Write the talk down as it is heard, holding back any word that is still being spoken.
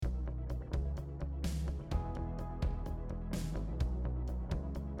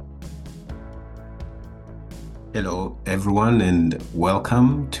Hello, everyone, and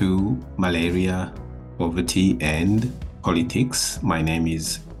welcome to Malaria, Poverty, and Politics. My name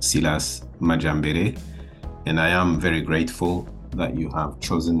is Silas Majambere, and I am very grateful that you have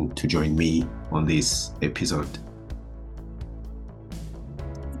chosen to join me on this episode.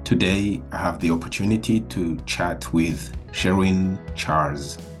 Today, I have the opportunity to chat with Sherwin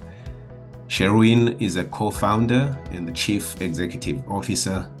Charles. Sherwin is a co-founder and the chief executive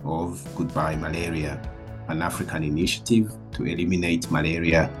officer of Goodbye Malaria, an African initiative to eliminate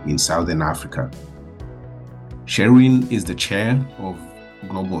malaria in Southern Africa. Sherwin is the chair of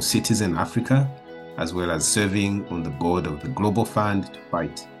Global Citizen Africa, as well as serving on the board of the Global Fund to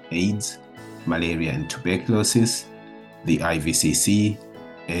fight AIDS, malaria and tuberculosis, the IVCC,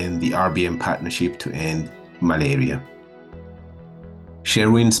 and the RBM Partnership to End Malaria.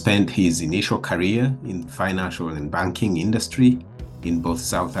 Sherwin spent his initial career in the financial and banking industry in both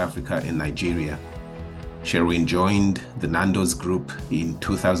South Africa and Nigeria. Sherwin joined the Nando's Group in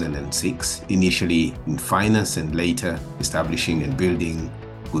 2006, initially in finance and later establishing and building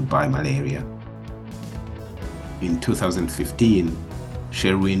Goodbye Malaria. In 2015,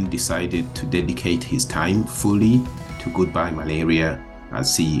 Sherwin decided to dedicate his time fully to Goodbye Malaria as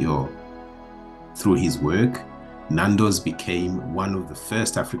CEO. Through his work, Nando's became one of the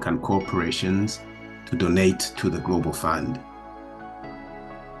first African corporations to donate to the Global Fund.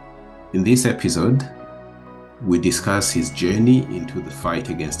 In this episode, we discuss his journey into the fight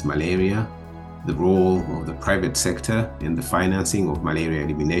against malaria, the role of the private sector in the financing of malaria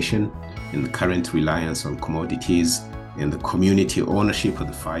elimination, and the current reliance on commodities and the community ownership of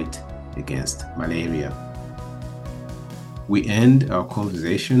the fight against malaria. We end our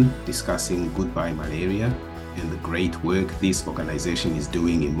conversation discussing Goodbye Malaria and the great work this organization is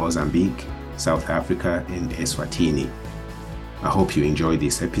doing in Mozambique, South Africa, and eSwatini. I hope you enjoy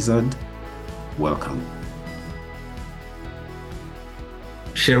this episode. Welcome.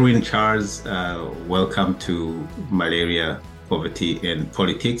 Sherwin Charles, welcome to Malaria, Poverty, and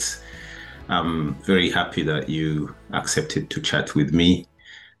Politics. I'm very happy that you accepted to chat with me.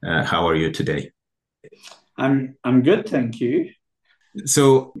 How are you today? I'm good, thank you.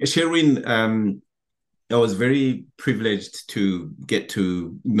 So, Sherwin, I was very privileged to get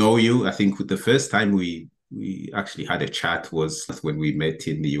to know you. I think the first time we actually had a chat was when we met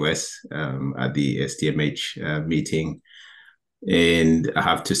in the US at the STMH meeting. And I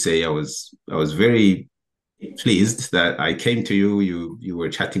have to say, I was very pleased that I came to you. You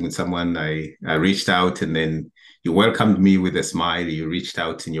were chatting with someone. I reached out, and then you welcomed me with a smile. You reached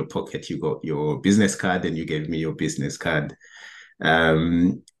out in your pocket. You got your business card, and you gave me your business card.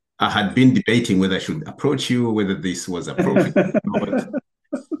 I had been debating whether I should approach you or whether this was appropriate or not.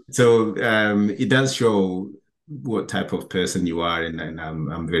 So it does show what type of person you are, and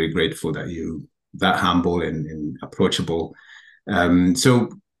I'm very grateful that you that humble and approachable.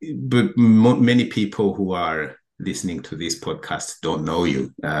 But many people who are listening to this podcast don't know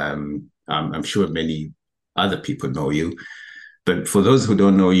you. I'm sure many other people know you, but for those who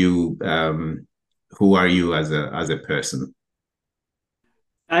don't know you, who are you as a person?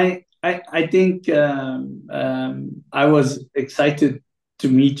 I think I was excited to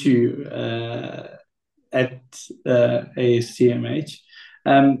meet you at ASTMH.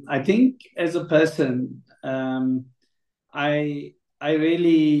 I think as a person, I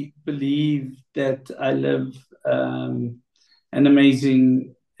really believe that I live an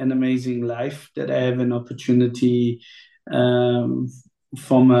amazing life. That I have an opportunity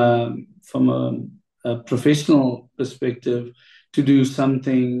from a professional perspective to do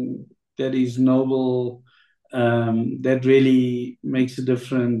something that is noble, that really makes a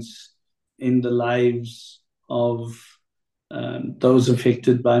difference in the lives of those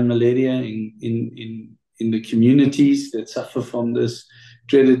affected by malaria in the communities that suffer from this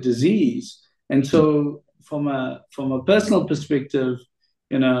dreaded disease. And so from a personal perspective,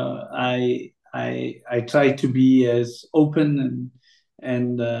 I try to be as open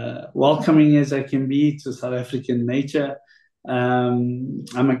and welcoming as I can be to South African nature. I'm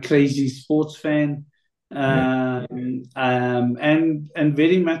a crazy sports fan, and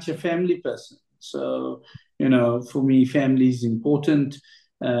very much a family person. So, for me, family is important.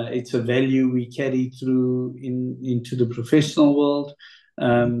 It's a value we carry through into the professional world,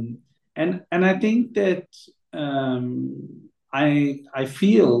 and I think that I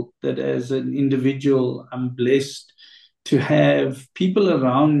feel that as an individual, I'm blessed to have people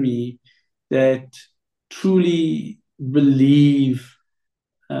around me that truly believe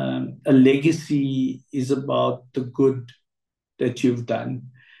a legacy is about the good that you've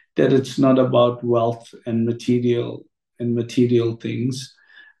done, that it's not about wealth and material things.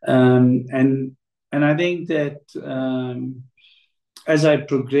 And I think that as I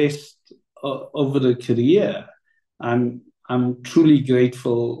progressed over the career, I'm truly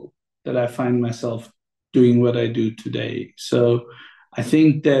grateful that I find myself doing what I do today. So I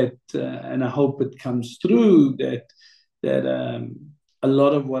think that, and I hope it comes through that a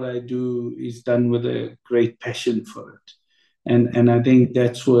lot of what I do is done with a great passion for it, and I think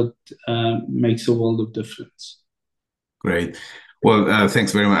that's what makes a world of difference. Great. Well,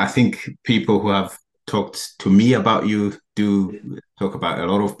 thanks very much. I think people who have talked to me about you do talk about a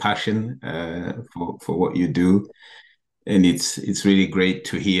lot of passion for what you do, and it's really great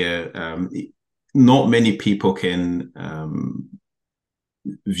to hear. Not many people can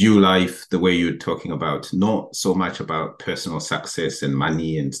view life the way you're talking about, not so much about personal success and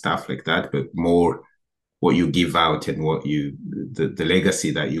money and stuff like that, but more what you give out and what you the legacy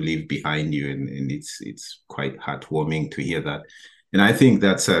that you leave behind you, and it's quite heartwarming to hear that. And I think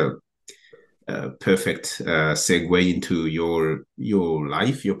that's a perfect segue into your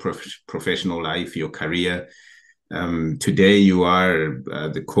life, your professional life, your career. Today you are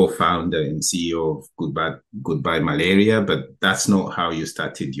the co-founder and CEO of Goodbye Malaria, but that's not how you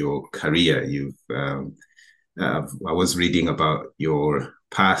started your career. I was reading about your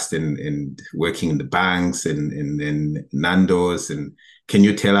past and working in the banks and then Nando's. And can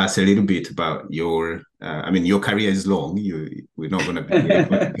you tell us a little bit about your? I mean, your career is long. We're not going to be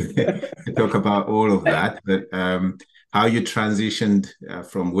able to talk about all of that, but how you transitioned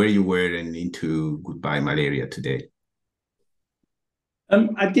from where you were and into Goodbye Malaria today.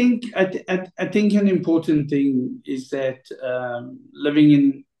 I think an important thing is that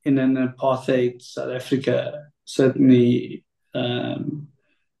living in an apartheid South Africa certainly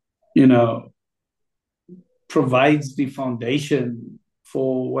you know provides the foundation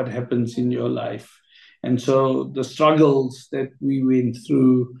for what happens in your life. And so the struggles that we went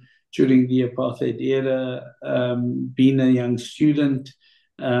through during the apartheid era, being a young student,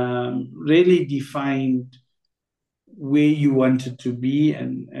 really defined where you wanted to be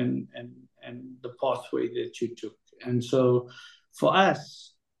and the pathway that you took. And so for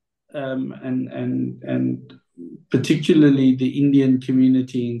us, and particularly the Indian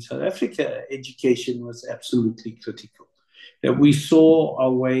community in South Africa, education was absolutely critical. That we saw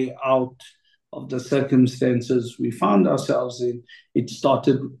our way out of the circumstances we found ourselves in. It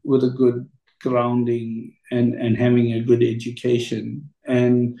started with a good grounding and having a good education.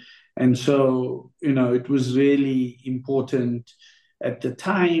 And so, it was really important at the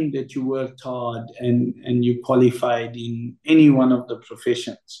time that you worked hard and you qualified in any one of the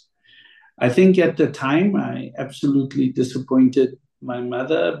professions. I think at the time I absolutely disappointed my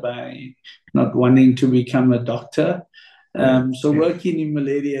mother by not wanting to become a doctor. So working in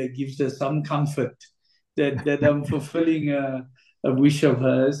malaria gives her some comfort that I'm fulfilling a wish of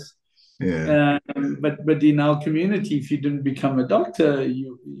hers. Yeah. But in our community, if you didn't become a doctor,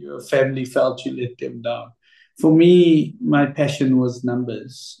 your family felt you let them down. For me, my passion was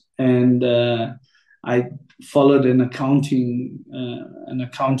numbers, and I followed an accounting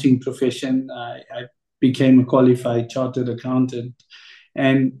profession. I became a qualified chartered accountant,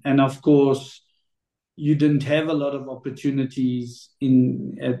 and of course, you didn't have a lot of opportunities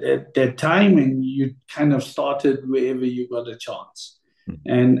at that time, and you kind of started wherever you got a chance.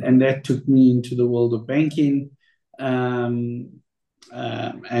 And that took me into the world of banking. And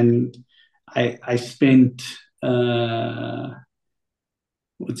I spent,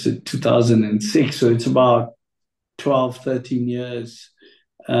 2006, so it's about 12, 13 years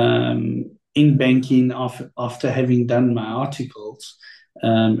in banking after having done my articles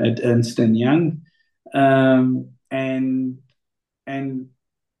at Ernst & Young. And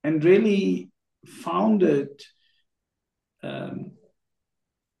really founded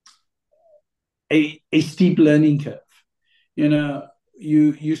a steep learning curve.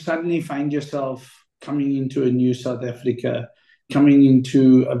 You suddenly find yourself coming into a new South Africa, coming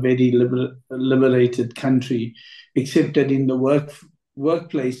into a very liberated country, except that in the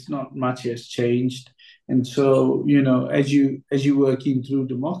workplace, not much has changed. And so, as you're working through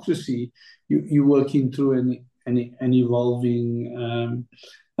democracy, you're working through an evolving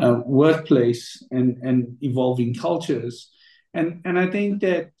workplace and evolving cultures. And I think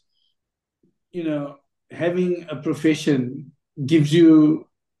that, having a profession gives you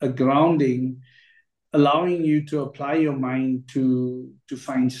a grounding, allowing you to apply your mind to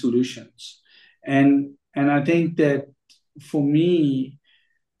find solutions. And I think that for me,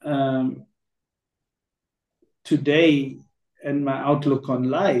 today, and my outlook on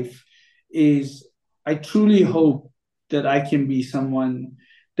life is, I truly hope that I can be someone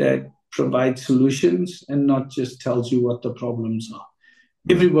that provides solutions and not just tells you what the problems are.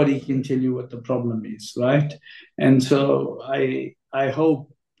 everybody can tell you what the problem is, right? And so I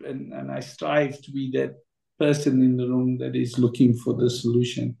hope and I strive to be that person in the room that is looking for the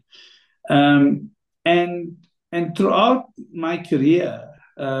solution. Um, and and throughout my career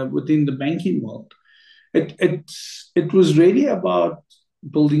within the banking world, it was really about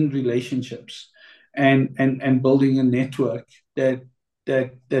building relationships and building a network that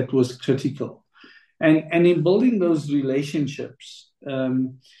was critical. And in building those relationships,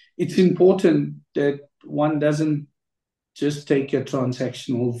 it's important that one doesn't just take a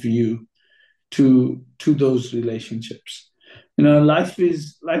transactional view to those relationships. Life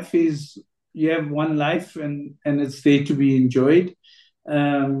is you have one life, and it's there to be enjoyed.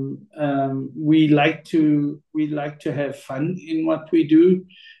 We like to have fun in what we do,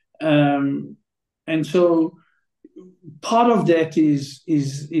 and so part of that is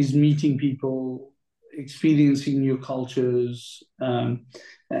meeting people, experiencing new cultures, and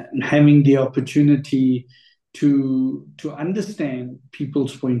having the opportunity to understand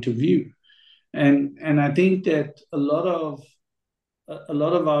people's point of view. And I think that a lot of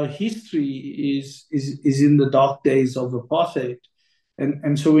our history is in the dark days of apartheid.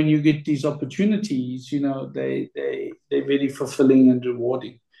 And so when you get these opportunities, they're very fulfilling and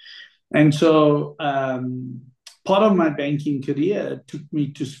rewarding. And so part of my banking career took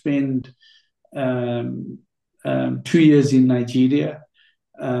me to spend 2 years in Nigeria.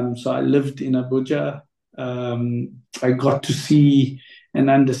 So I lived in Abuja. I got to see and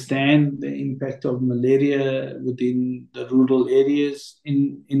understand the impact of malaria within the rural areas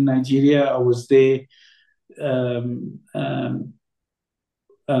in Nigeria. I was there um,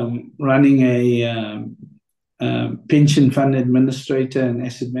 um, running a pension fund administrator and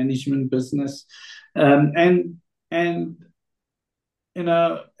asset management business. And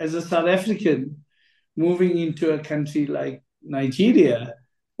as a South African, moving into a country like Nigeria,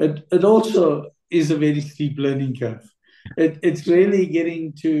 it also is a very steep learning curve. It's really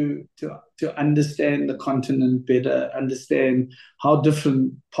getting to understand the continent better, understand how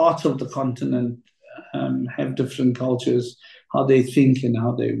different parts of the continent have different cultures, how they think and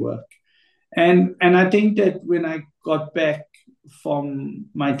how they work. And I think that when I got back from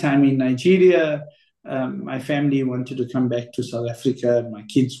my time in Nigeria, my family wanted to come back to South Africa. My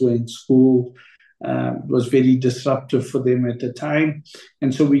kids were in school. It was very disruptive for them at the time.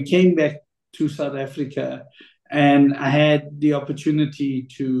 And so we came back to South Africa, and I had the opportunity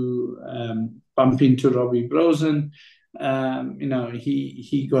to bump into Robbie Brosen.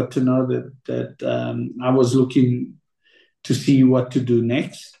 He got to know that I was looking to see what to do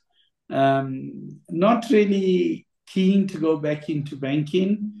next. Not really keen to go back into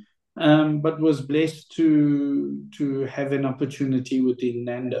banking, but was blessed to have an opportunity within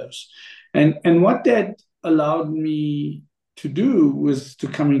Nando's. And what that allowed me to do was to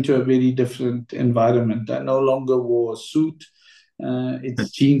come into a very different environment. I no longer wore a suit.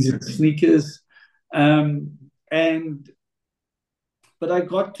 It's jeans and sneakers. Um, and but I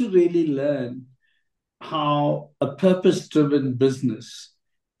got to really learn how a purpose-driven business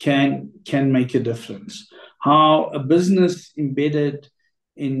can make a difference. How a business embedded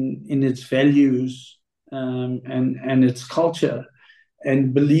in its values, and its culture,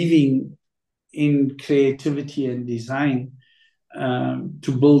 and believing in creativity and design,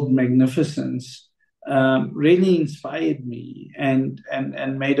 to build magnificence, really inspired me and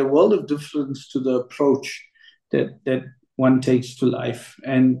made a world of difference to the approach that one takes to life.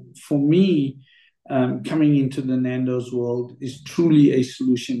 And for me, coming into the Nando's world is truly a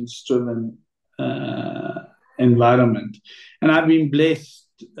solutions-driven environment. And I've been blessed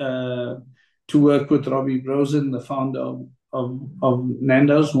to work with Robbie Brosen, the founder of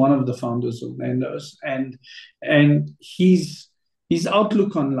Nando's, one of the founders of Nando's, and his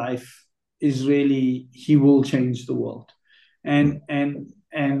outlook on life is really he will change the world, and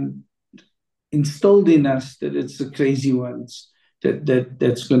instilled in us that it's the crazy ones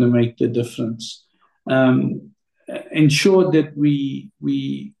that's going to make the difference. Ensure that we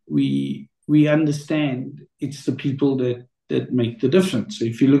understand it's the people that make the difference. So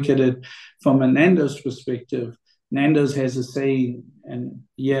if you look at it from a Nando's perspective, Nando's has a saying, and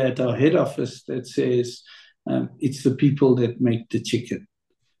here at our head office, that says, it's the people that make the chicken.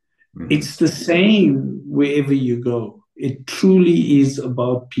 Mm-hmm. It's the same wherever you go. It truly is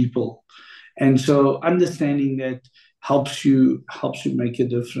about people. And so understanding that helps you make a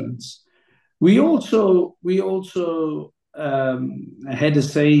difference. We also had a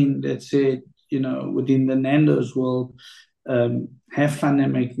saying that said, within the Nando's world, have fun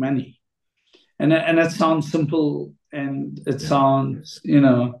and make money. And that sounds simple, and it sounds,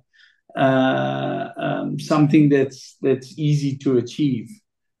 something that's easy to achieve.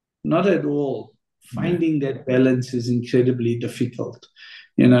 Not at all. Yeah. Finding that balance is incredibly difficult.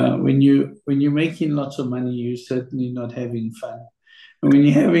 You know, when you're making lots of money, you're certainly not having fun. And when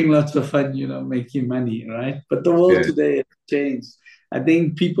you're having lots of fun, you're not making money, right? But the world Yeah. today has changed. I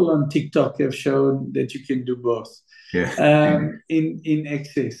think people on TikTok have shown that you can do both Yeah. in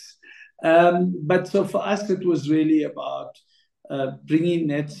excess. But so for us, it was really about bringing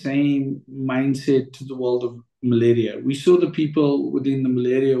that same mindset to the world of malaria. We saw the people within the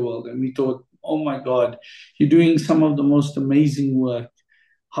malaria world and we thought, oh my God, you're doing some of the most amazing work.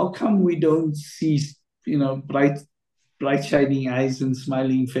 How come we don't see, bright shining eyes and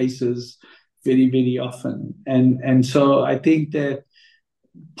smiling faces very, very often? And so I think that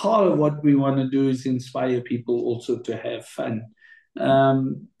part of what we want to do is inspire people also to have fun.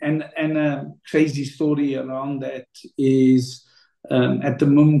 And a crazy story around that is at the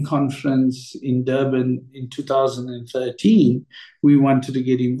MUM conference in Durban in 2013, we wanted to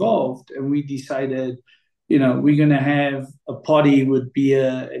get involved and we decided, we're going to have a party with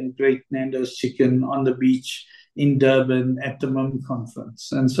beer and great Nando's chicken on the beach in Durban at the MUM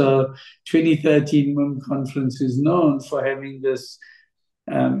conference. And so 2013 MUM conference is known for having this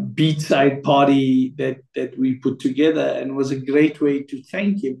beachside party that we put together and was a great way to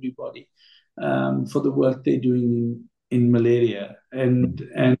thank everybody for the work they're doing in malaria and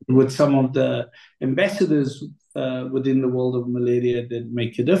with some of the ambassadors within the world of malaria that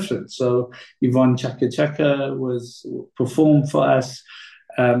make a difference. So Yvonne Chaka Chaka was performed for us,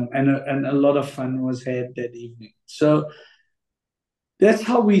 and a lot of fun was had that evening. So that's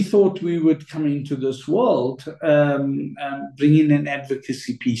how we thought we would come into this world, bringing an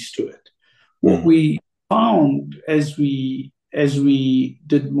advocacy piece to it. What we found as we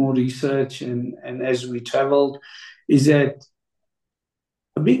did more research and as we traveled is that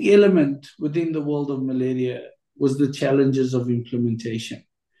a big element within the world of malaria was the challenges of implementation.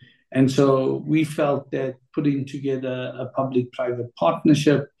 And so we felt that putting together a public-private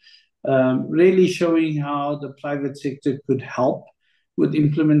partnership, really showing how the private sector could help with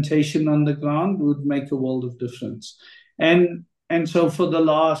implementation on the ground would make a world of difference. And so for the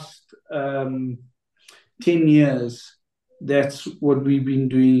last 10 years, that's what we've been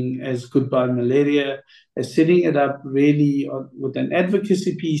doing as Goodbye Malaria, as setting it up really with an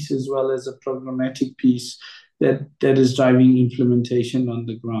advocacy piece as well as a programmatic piece that is driving implementation on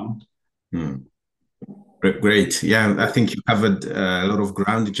the ground. Great. Yeah, I think you covered a lot of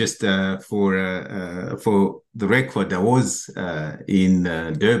ground. Just for the record, I was in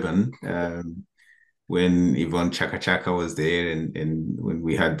Durban when Yvonne Chaka Chaka was there, and when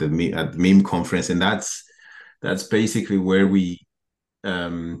we had at the MIM conference, and that's basically where we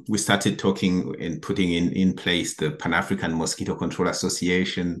started talking and putting in place the Pan-African Mosquito Control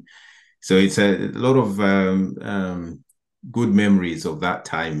Association. So it's a lot of good memories of that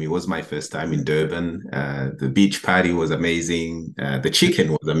time. It was my first time in Durban. The beach party was amazing. The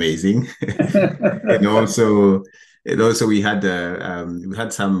chicken was amazing, and also we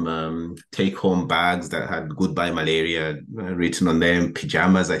had some take-home bags that had "Goodbye Malaria" written on them.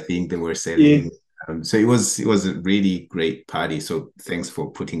 Pajamas, I think they were selling. Yeah. So it was a really great party. So thanks for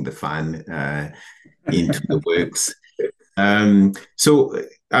putting the fun into the works. So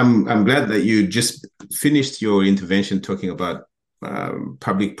I'm glad that you just finished your intervention talking about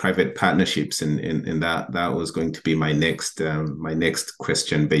public-private partnerships, and that was going to be my next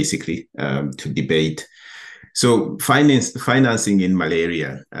question, basically, to debate. So financing in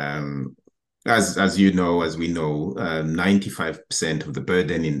malaria. As you know, as we know, 95% of the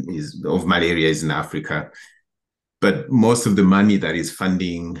burden of malaria is in Africa, but most of the money that is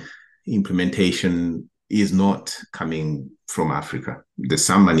funding implementation is not coming from Africa. There's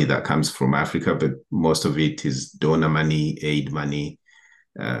some money that comes from Africa, but most of it is donor money, aid money,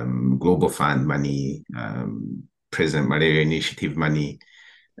 Global Fund money, President Malaria Initiative money,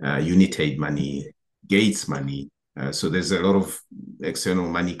 UNITAID money, Gates money. So there's a lot of external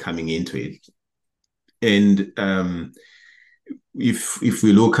money coming into it. And if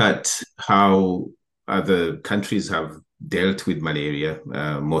we look at how other countries have dealt with malaria,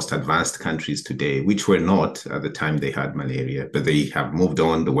 most advanced countries today, which were not at the time they had malaria, but they have moved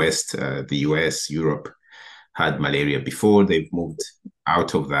on. The West, the US, Europe had malaria before. They've moved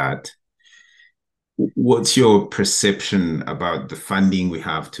out of that. What's your perception about the funding we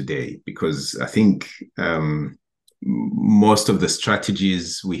have today? Because I think most of the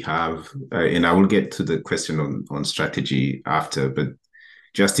strategies we have, and I will get to the question on strategy after, but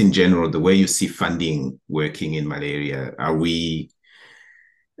just in general, the way you see funding working in malaria, are we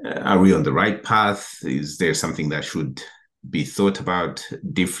on the right path? Is there something that should be thought about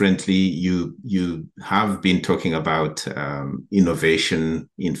differently? You have been talking about innovation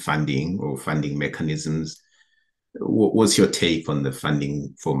in funding or funding mechanisms. What's your take on the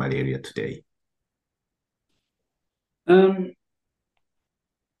funding for malaria today? I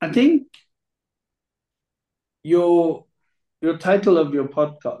think your title of your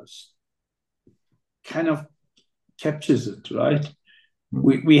podcast kind of captures it, right?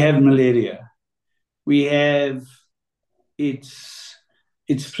 We have malaria. We have its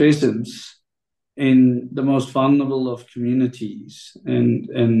presence in the most vulnerable of communities,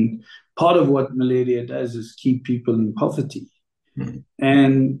 and part of what malaria does is keep people in poverty,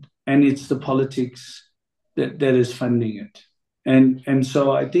 and it's the politics that is funding it, and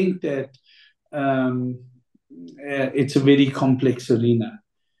so I think that it's a very complex arena.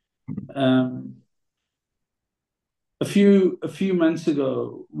 A few months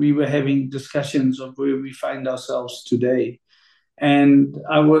ago, we were having discussions of where we find ourselves today, and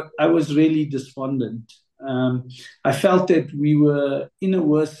I was really despondent. I felt that we were in a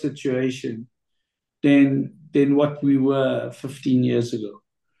worse situation than what we were 15 years ago.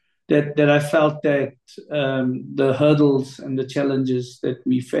 That I felt that the hurdles and the challenges that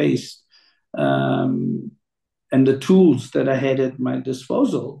we faced, and the tools that I had at my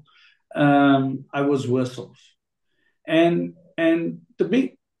disposal, I was worse off. And a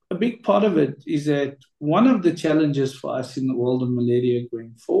big part of it is that one of the challenges for us in the world of malaria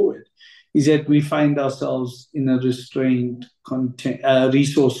going forward is that we find ourselves in a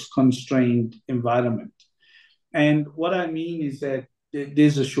resource constrained environment. And what I mean is that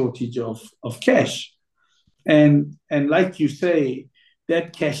there's a shortage of cash. And like you say,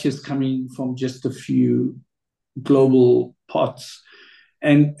 that cash is coming from just a few global pots.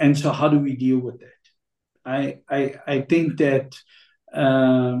 And so how do we deal with that? I think that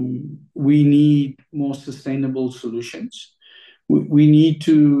we need more sustainable solutions. We need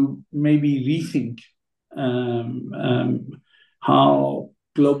to maybe rethink how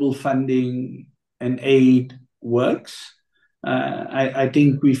global funding and aid works. I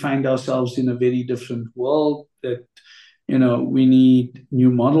think we find ourselves in a very different world that, we need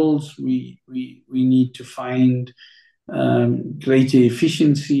new models. We need to find greater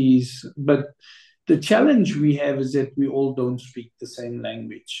efficiencies. But the challenge we have is that we all don't speak the same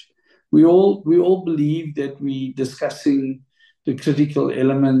language. We all believe that we're discussing the critical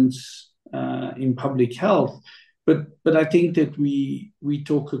elements in public health, but I think that we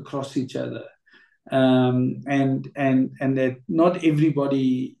talk across each other, and that not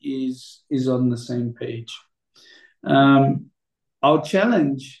everybody is on the same page. Our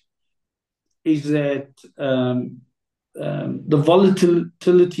challenge is that the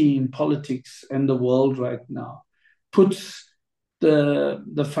volatility in politics and the world right now puts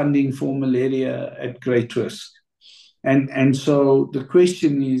the funding for malaria at great risk. And so the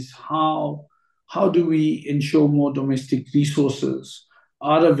question is how do we ensure more domestic resources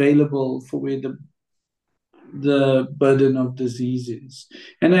are available for where the burden of disease is?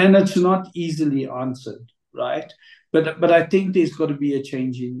 And it's not easily answered, right? But I think there's got to be a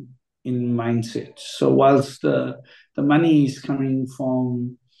change in mindset. So whilst the money is coming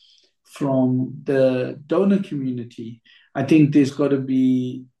from the donor community, I think there's got to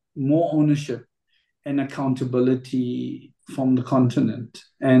be more ownership and accountability from the continent,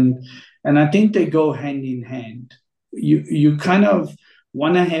 and I think they go hand in hand. You kind of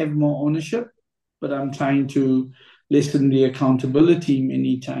want to have more ownership, but I'm trying to lessen the accountability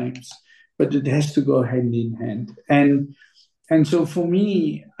many times. But it has to go hand in hand, and so for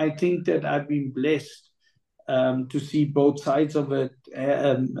me, I think that I've been blessed to see both sides of it.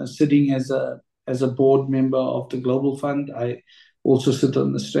 Sitting as a board member of the Global Fund, I also sit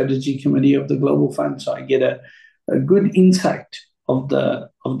on the strategy committee of the Global Fund, so I get a good insight of the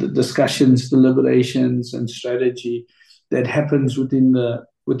discussions, deliberations, and strategy that happens within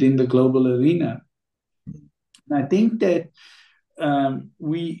the global arena. And I think that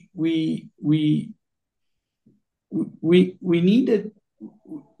we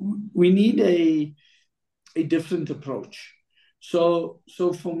need a different approach. So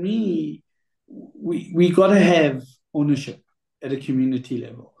for me, we got to have ownership at a community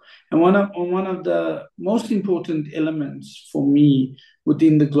level. And one of the most important elements for me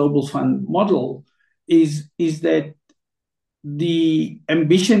within the Global Fund model is that the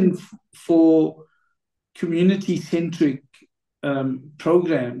ambition for community-centric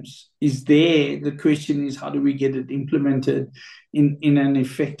programs is there. The question is, how do we get it implemented in an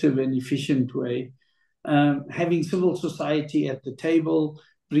effective and efficient way? Having civil society at the table,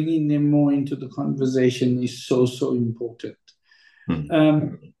 bringing them more into the conversation is so important.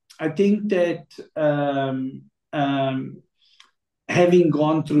 I think that having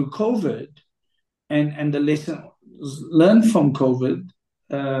gone through COVID and the lessons learned from COVID,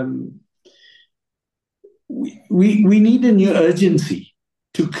 we need a new urgency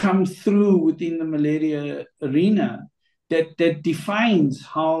to come through within the malaria arena that defines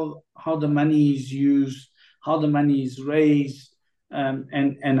how the money is used, how the money is raised,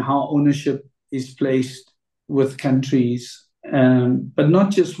 and how ownership is placed with countries, but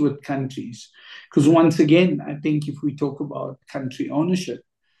not just with countries. Because once again, I think if we talk about country ownership,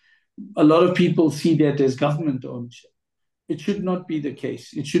 a lot of people see that as government ownership. It should not be the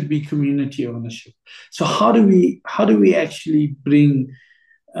case. It should be community ownership. So how do we actually bring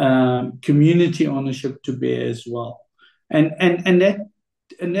community ownership to bear as well? And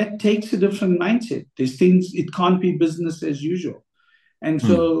that takes a different mindset. There's things, it can't be business as usual. And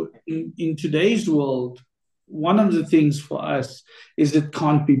so in today's world, one of the things for us is it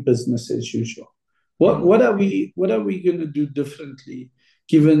can't be business as usual. What are we going to do differently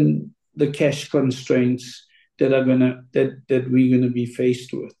given the cash constraints that we're gonna be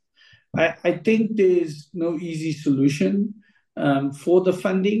faced with? I think there's no easy solution for the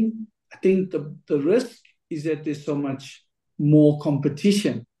funding. I think the risk is that there's so much more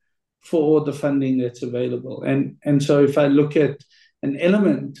competition for all the funding that's available. And so if I look at an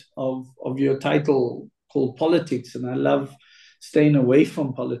element of your title called politics, and I love staying away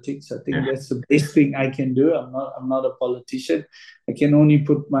from politics. I think that's the best thing I can do. I'm not a politician. I can only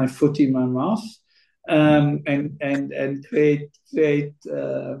put my foot in my mouth and create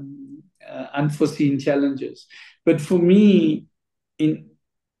unforeseen challenges. But for me,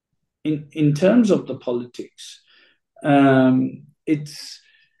 in terms of the politics, it's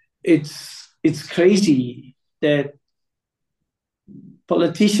crazy that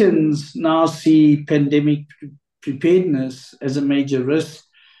politicians now see pandemic preparedness as a major risk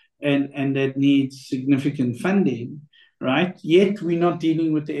and that needs significant funding, right? Yet we're not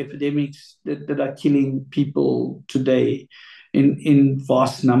dealing with the epidemics that are killing people today in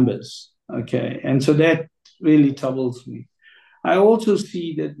vast numbers, okay? And so that really troubles me. I also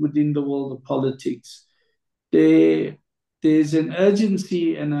see that within the world of politics, there's an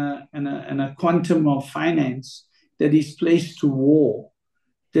urgency and a quantum of finance that is placed to war,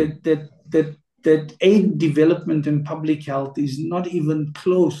 that aid development and public health is not even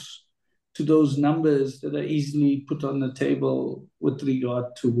close to those numbers that are easily put on the table with regard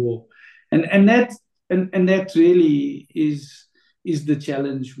to war. And that really is the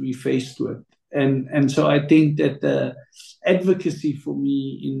challenge we faced with. And so I think that the advocacy for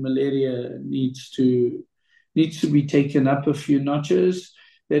me in malaria needs to be taken up a few notches,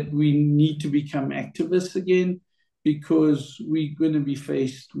 that we need to become activists again, because we're going to be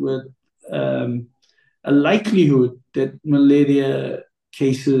faced with a likelihood that malaria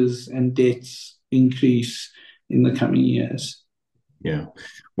cases and deaths increase in the coming years. Yeah.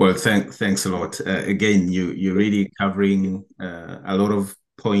 Well, thanks a lot. Again, you're really covering a lot of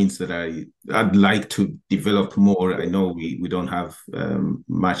points that I'd like to develop more. I know we don't have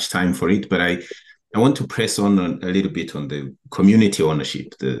much time for it, but I want to press on a little bit on the community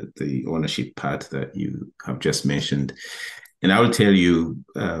ownership, the ownership part that you have just mentioned. And I will tell you,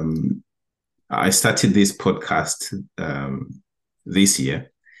 I started this podcast this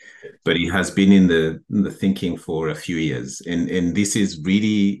year, but it has been in the thinking for a few years. And this is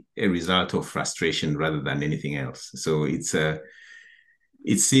really a result of frustration rather than anything else. So it's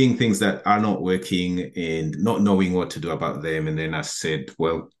seeing things that are not working and not knowing what to do about them. And then I said,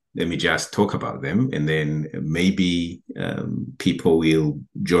 well, let me just talk about them, and then maybe people will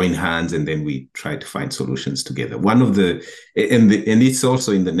join hands, and then we try to find solutions together. One of and it's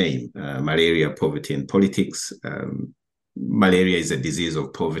also in the name, malaria, poverty, and politics. Malaria is a disease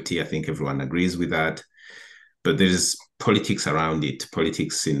of poverty. I think everyone agrees with that. But there's politics around it,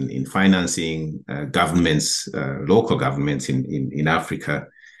 politics in financing, governments, local governments in Africa,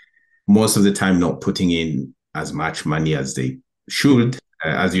 most of the time not putting in as much money as they should.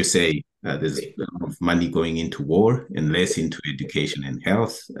 As you say, there's a lot of money going into war and less into education and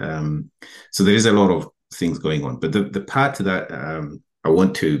health. So there is a lot of things going on. But the part that I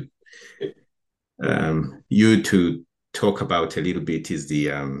want to you to talk about a little bit is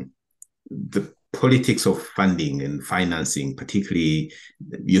the politics of funding and financing. Particularly,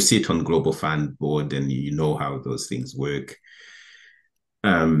 you sit on Global Fund board and you know how those things work.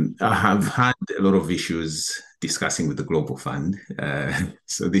 I have had a lot of issues discussing with the Global Fund.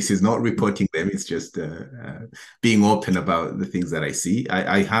 So this is not reporting them, it's just being open about the things that I see.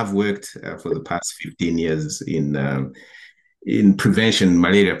 I have worked for the past 15 years in prevention,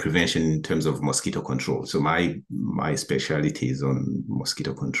 malaria prevention in terms of mosquito control. So my specialty is on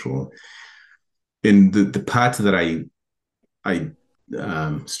mosquito control. And the part that I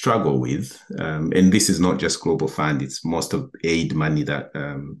struggle with, and this is not just Global Fund, it's most of aid money that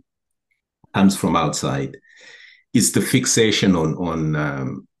comes from outside, is the fixation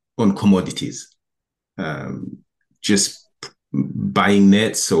on commodities. Just buying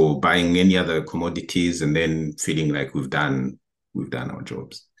nets or buying any other commodities and then feeling like we've done our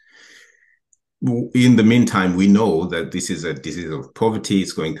jobs. In the meantime, we know that this is a disease of poverty.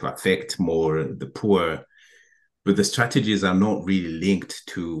 It's going to affect more the poor, but the strategies are not really linked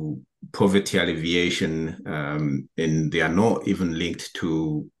to poverty alleviation, and they are not even linked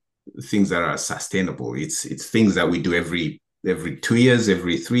to things that are sustainable. It's things that we do every 2 years,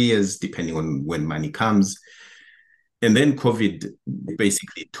 every 3 years, depending on when money comes. And then COVID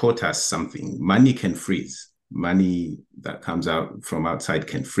basically taught us something. Money can freeze. Money that comes out from outside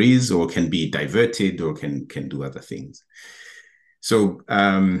can freeze or can be diverted or can do other things. So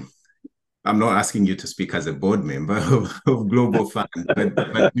I'm not asking you to speak as a board member of Global Fund,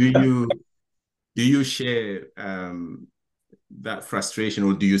 but do you share that frustration,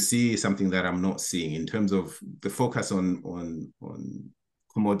 or do you see something that I'm not seeing in terms of the focus on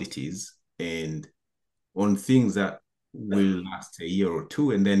commodities and on things that will last a year or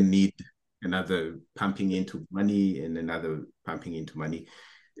two and then need another pumping into money and another pumping into money,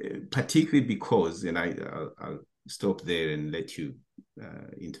 particularly because, and I'll stop there and let you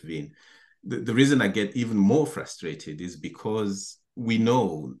intervene. The reason I get even more frustrated is because we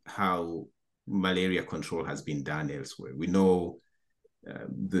know how malaria control has been done elsewhere. We know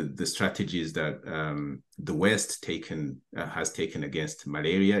the strategies that the West has taken against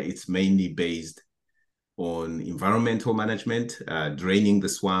malaria. It's mainly based on environmental management, draining the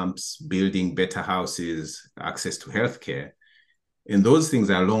swamps, building better houses, access to healthcare. And those things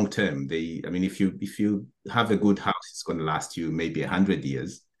are long term. If you have a good house, it's going to last you maybe 100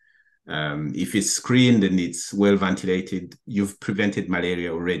 years. If it's screened and it's well ventilated, you've prevented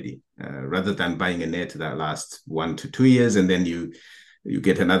malaria already, rather than buying a net that lasts 1 to 2 years and then you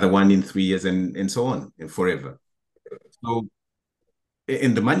get another one in 3 years and so on and forever. So,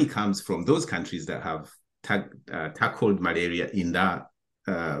 and the money comes from those countries that have tackled malaria in that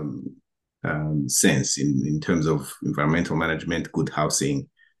sense, in terms of environmental management, good housing,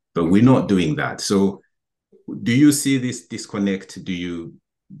 but we're not doing that. So do you see this disconnect? Do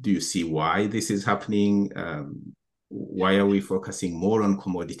you see why this is happening? Why are we focusing more on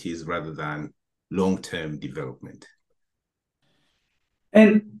commodities rather than long-term development?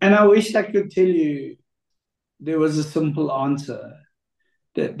 And I wish I could tell you there was a simple answer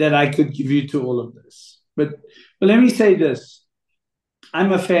that I could give you to all of this. But let me say this.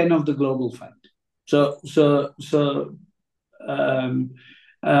 I'm a fan of the Global Fund. So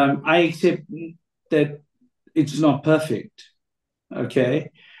I accept that it's not perfect,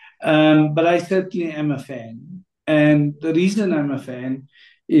 okay? But I certainly am a fan. And the reason I'm a fan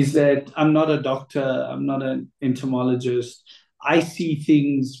is that I'm not a doctor, I'm not an entomologist. I see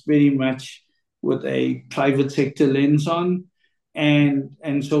things very much with a private sector lens on.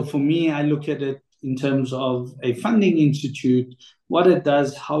 And so for me, I look at it in terms of a funding institute, what it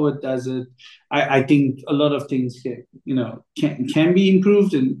does, how it does it. I think a lot of things can be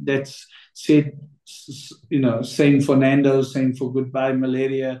improved, and that's said, same for Nando's, same for Goodbye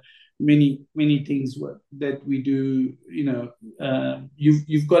Malaria, many things that we do.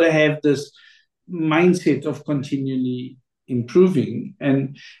 You've got to have this mindset of continually improving,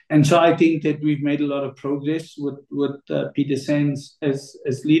 and so I think that we've made a lot of progress with Peter Sands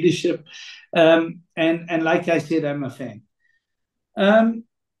as leadership, and like I said, I'm a fan.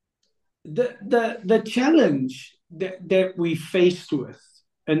 The challenge that we faced with,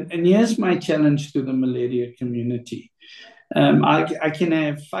 and here's my challenge to the malaria community. I can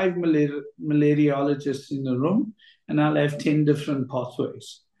have 5 malariologists in the room, and I'll have 10 different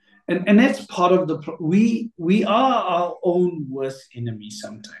pathways. And that's part of we are our own worst enemy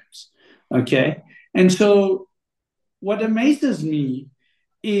sometimes, okay? And so what amazes me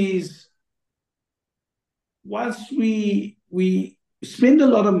is, whilst we spend a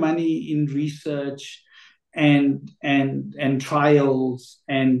lot of money in research and trials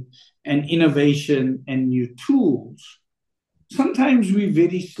and innovation and new tools, sometimes we're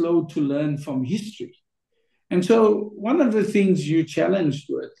very slow to learn from history. And so one of the things you challenged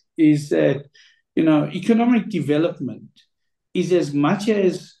with is that, economic development is as much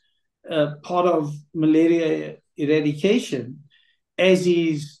as part of malaria eradication as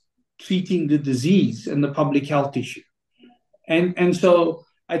is treating the disease and the public health issue. And so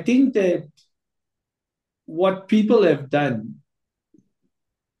I think that what people have done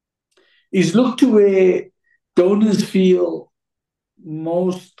is look to where donors feel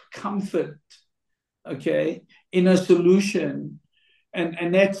most comfort, okay, in a solution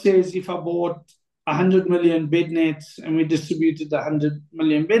And that says if I bought 100 million bed nets and we distributed 100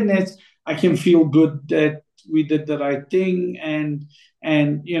 million bed nets, I can feel good that we did the right thing, and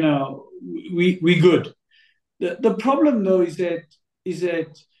we good. The problem though is that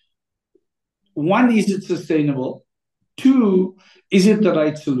one, is it sustainable? Two, is it the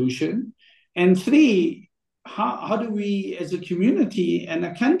right solution? And three, how do we as a community and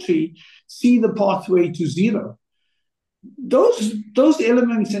a country see the pathway to zero? Those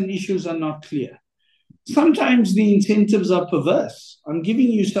elements and issues are not clear. Sometimes the incentives are perverse. I'm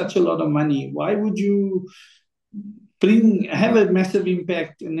giving you such a lot of money. Why would you have a massive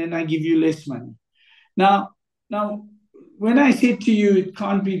impact and then I give you less money? Now, when I said to you it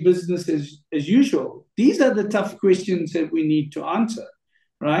can't be business as usual, these are the tough questions that we need to answer,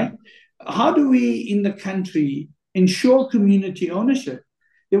 right? How do we in the country ensure community ownership,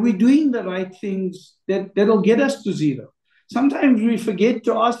 that we're doing the right things that'll get us to zero? Sometimes we forget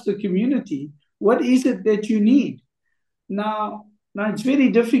to ask the community, what is it that you need? Now it's very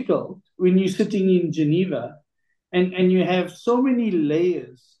difficult when you're sitting in Geneva and you have so many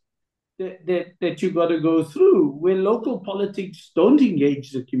layers that you've got to go through, where local politics don't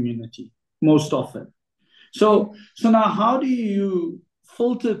engage the community most often. So now how do you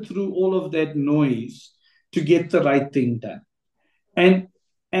filter through all of that noise to get the right thing done?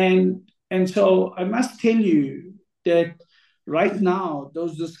 And so I must tell you that right now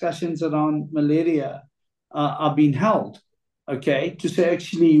those discussions around malaria are being held, okay, to say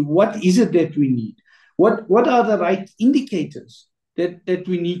actually what is it that we need? What are the right indicators that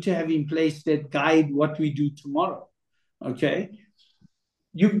we need to have in place that guide what we do tomorrow? Okay,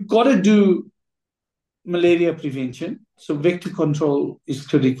 you've got to do malaria prevention, so vector control is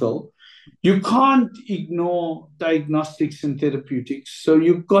critical. You can't ignore diagnostics and therapeutics, so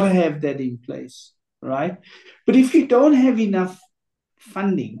you've got to have that in place, right? But if you don't have enough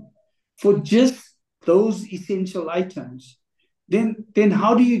funding for just those essential items, then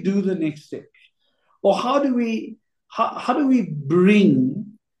how do you do the next step? Or how do we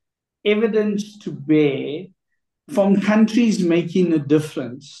bring evidence to bear from countries making a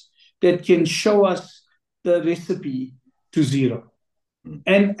difference that can show us the recipe to zero?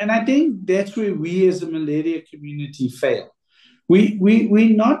 And I think that's where we as a malaria community fail.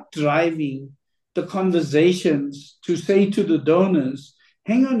 We're not driving the conversations to say to the donors,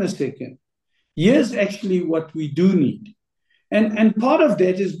 hang on a second, here's actually what we do need. And part of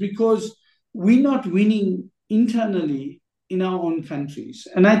that is because we're not winning internally in our own countries.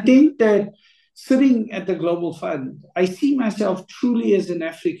 And I think that sitting at the Global Fund, I see myself truly as an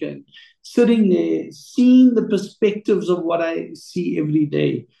African, sitting there, seeing the perspectives of what I see every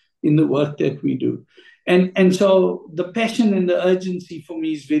day in the work that we do. And so the passion and the urgency for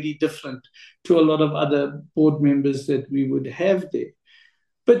me is very different to a lot of other board members that we would have there.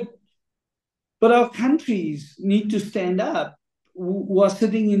 But our countries need to stand up, who are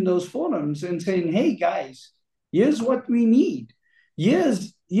sitting in those forums and saying, hey guys, here's what we need.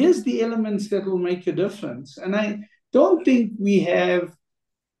 Here's the elements that will make a difference. And I don't think we have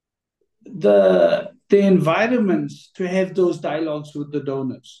the environments to have those dialogues with the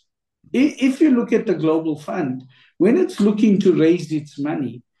donors. If you look at the Global Fund, when it's looking to raise its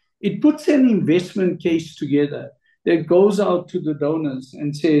money, it puts an investment case together that goes out to the donors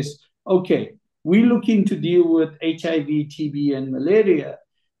and says, okay, we're looking to deal with HIV, TB, and malaria.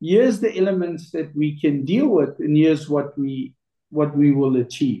 Here's the elements that we can deal with, and here's what we will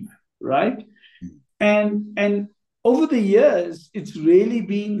achieve, right? And over the years, it's really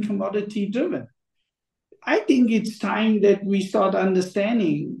been commodity driven. I think it's time that we start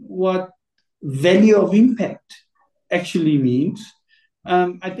understanding what value of impact actually means.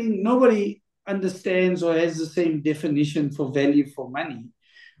 I think nobody understands or has the same definition for value for money.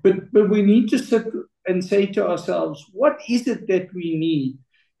 But we need to sit and say to ourselves, what is it that we need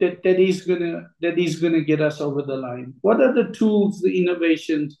that is gonna get us over the line? What are the tools, the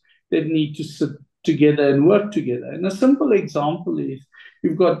innovations that need to sit together and work together? And a simple example is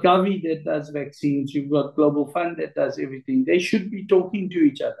you've got Gavi that does vaccines, you've got Global Fund that does everything. They should be talking to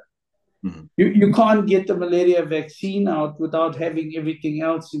each other. Mm-hmm. You can't get the malaria vaccine out without having everything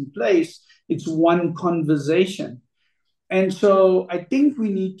else in place. It's one conversation. And so I think we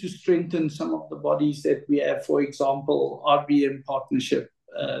need to strengthen some of the bodies that we have, for example, RBM partnership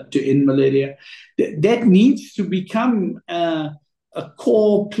to end malaria. That needs to become a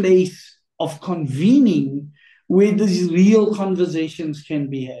core place of convening where these real conversations can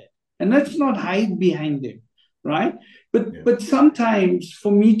be had. And let's not hide behind them, right? But sometimes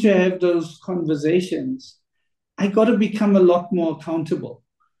for me to have those conversations, I got to become a lot more accountable.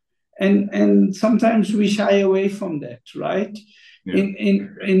 And sometimes we shy away from that, right? Yeah.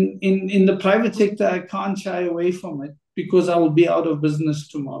 In the private sector, I can't shy away from it because I will be out of business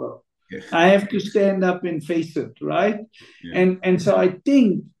tomorrow. Yeah. I have to stand up and face it, right? Yeah. And so I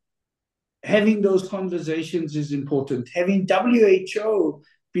think having those conversations is important. Having WHO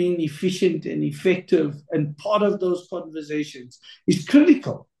being efficient and effective and part of those conversations is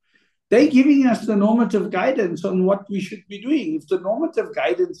critical. They're giving us the normative guidance on what we should be doing. If the normative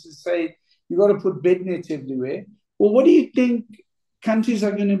guidance is saying you've got to put bed nets everywhere, well, what do you think countries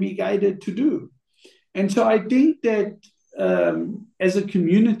are going to be guided to do? And so I think that as a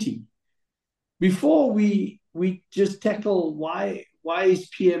community, before we just tackle why is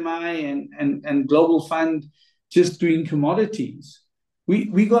PMI and Global Fund just doing commodities,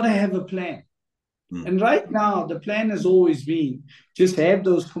 we got to have a plan. And right now, the plan has always been just have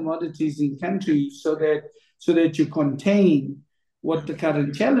those commodities in countries so that you contain what the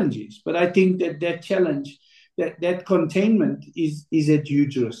current challenge is. But I think that challenge, that containment is at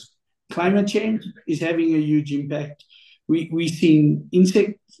huge risk. Climate change is having a huge impact. We've seen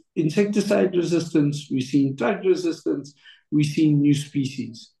insecticide resistance, we've seen drug resistance, we've seen new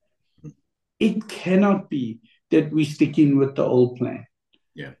species. It cannot be that we stick in with the old plan.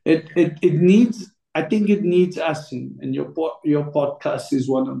 Yeah. It needs, I think it needs us, and your podcast is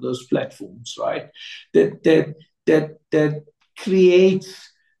one of those platforms, right? That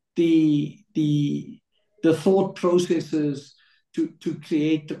creates the thought processes to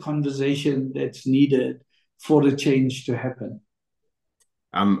create the conversation that's needed for the change to happen.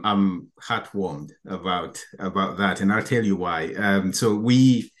 I'm heartwarmed about that, and I'll tell you why. So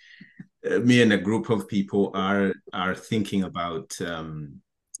me and a group of people are thinking about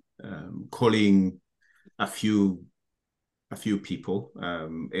calling a few people,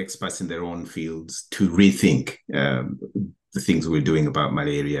 experts in their own fields, to rethink the things we're doing about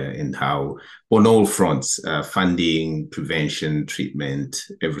malaria and how, on all fronts, funding, prevention, treatment,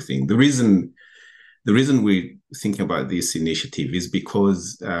 everything. The reason we're thinking about this initiative is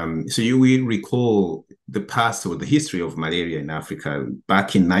because, we recall the past or the history of malaria in Africa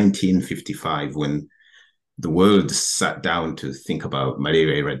back in 1955 when the world sat down to think about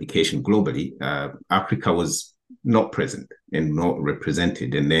malaria eradication globally. Africa was not present and not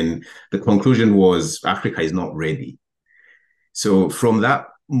represented. And then the conclusion was Africa is not ready. So from that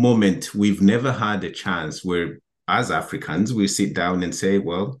moment, we've never had a chance where, as Africans, we sit down and say,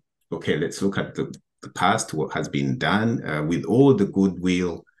 well, okay, let's look at the past, what has been done, with all the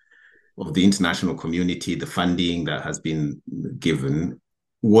goodwill of the international community, the funding that has been given.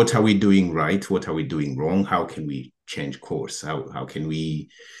 What are we doing right? What are we doing wrong? How can we change course? How can we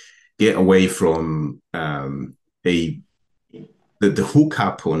get away from the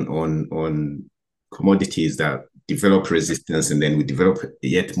hookup on commodities that develop resistance, and then we develop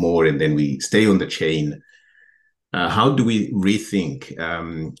yet more, and then we stay on the chain? How do we rethink?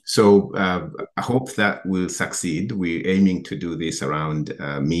 I hope that will succeed. We're aiming to do this around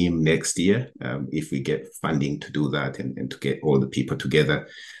MEME next year, if we get funding to do that and to get all the people together.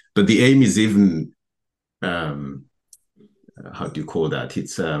 But the aim is even, how do you call that?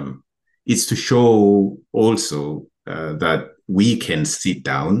 It's to show also that we can sit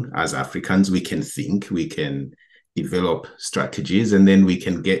down as Africans, we can think, we can develop strategies, and then we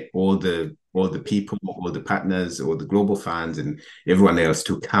can get all the people, all the partners, all the global funds and everyone else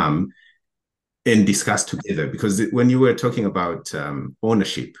to come and discuss together. Because when you were talking about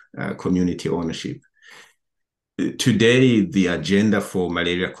ownership, community ownership, today the agenda for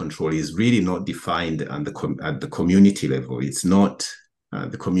malaria control is really not defined at the community level. It's not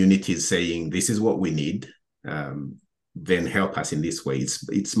the community is saying, this is what we need, then help us in this way.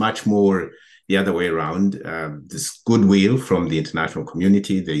 It's much more the other way around. This goodwill from the international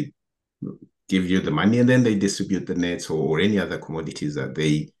community, they give you the money and then they distribute the nets or any other commodities that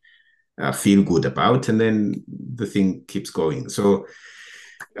they feel good about, and then the thing keeps going. So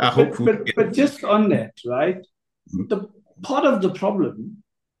I hope but just on that, right? Mm-hmm. The part of the problem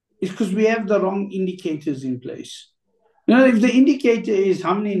is because we have the wrong indicators in place. If the indicator is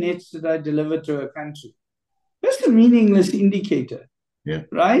how many nets did I deliver to a country, that's a meaningless indicator. Yeah.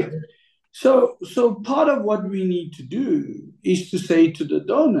 Right? So part of what we need to do is to say to the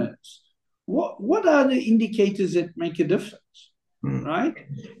donors, what are the indicators that make a difference, right?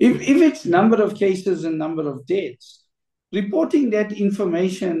 If it's number of cases and number of deaths, reporting that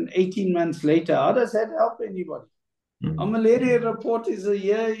information 18 months later, how does that help anybody? A malaria report is a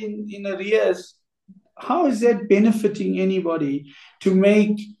year in arrears. How is that benefiting anybody to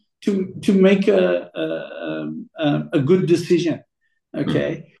make a good decision?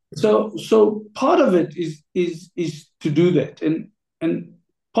 Okay. So part of it is to do that. And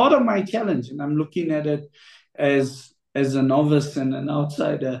part of my challenge, and I'm looking at it as as a novice and an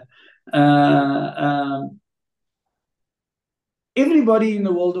outsider. Everybody in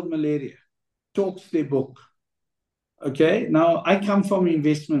the world of malaria talks their book. Okay. Now, I come from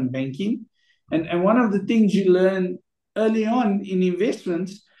investment banking, and one of the things you learn early on in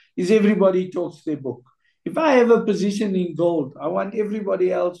investments is everybody talks their book. If I have a position in gold, I want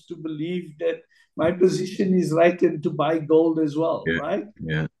everybody else to believe that my position is right and to buy gold as well, Yeah. right?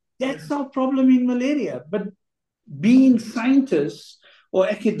 Yeah. That's our problem in malaria. But being scientists or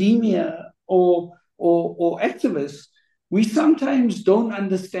academia or activists, we sometimes don't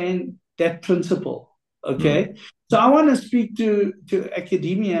understand that principle. Okay. So I want to speak to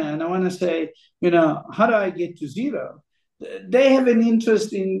academia, and I want to say, how do I get to zero? They have an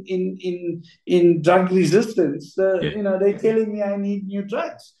interest in drug resistance. They're telling me I need new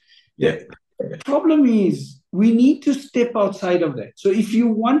drugs. Yeah. The problem is we need to step outside of that. So if you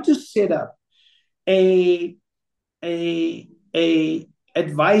want to set up a a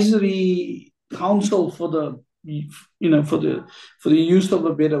advisory council for the use of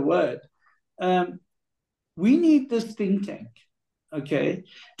a better word, we need this think tank, okay,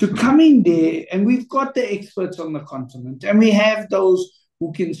 to come in there, and we've got the experts on the continent, and we have those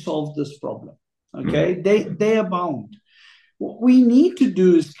who can solve this problem. Okay, they abound. What we need to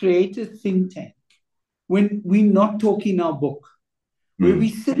do is create a think tank when we're not talking our book, where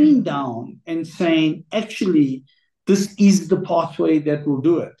we're sitting down and saying, actually, this is the pathway that will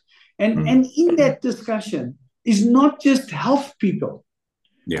do it. And in that discussion is not just health people.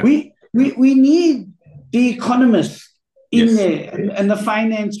 Yeah. We need the economists in there, and the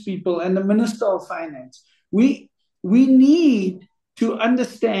finance people and the minister of finance. We need to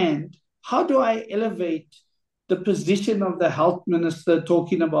understand, how do I elevate the position of the health minister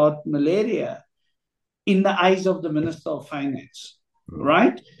talking about malaria in the eyes of the minister of finance,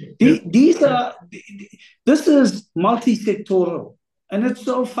 right? This is multi-sectoral. And it's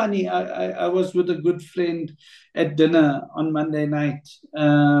so funny. I was with a good friend at dinner on Monday night,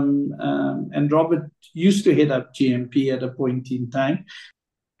 and Robert used to head up GMP at a point in time.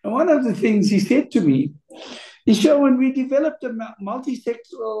 And one of the things he said to me is, Sherwin, we developed a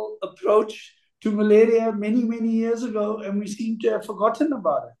multi-sectoral approach to malaria many, many years ago, and we seem to have forgotten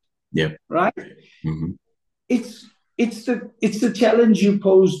about it. Yeah. Right? Mm-hmm. It's the challenge you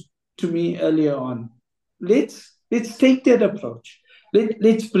posed to me earlier on. Let's take that approach.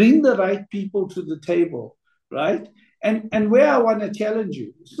 Let's bring the right people to the table, right? And where I want to challenge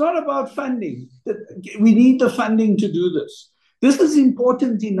you, it's not about funding. We need the funding to do this. This is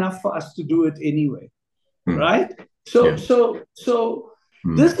important enough for us to do it anyway, right? So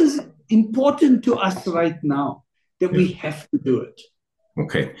this is important to us right now, that we have to do it.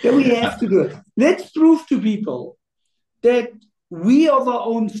 Okay. That we have to do it. Let's prove to people that we of our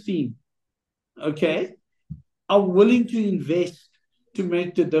own steam, okay, are willing to invest to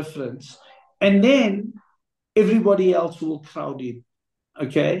make the difference. And then everybody else will crowd in,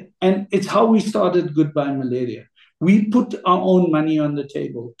 okay? And it's how we started Goodbye Malaria. We put our own money on the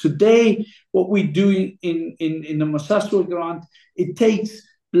table. Today, what we do in the Mosaswa grant, it takes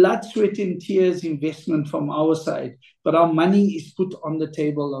blood, sweat, and tears investment from our side, but our money is put on the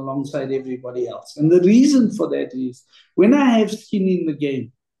table alongside everybody else. And the reason for that is, when I have skin in the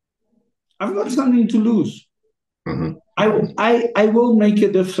game, I've got something to lose. Mm-hmm. I will make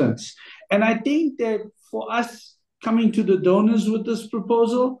a difference. And I think that for us coming to the donors with this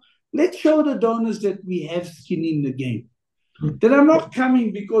proposal, let's show the donors that we have skin in the game. Mm-hmm. That I'm not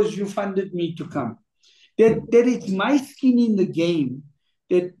coming because you funded me to come. That it's my skin in the game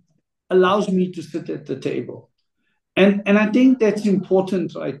that allows me to sit at the table. And I think that's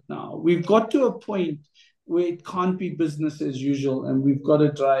important right now. We've got to a point where it can't be business as usual, and we've got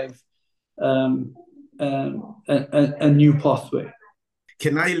to drive a new pathway.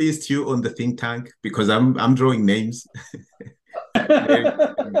 Can I list you on the think tank? Because I'm drawing names.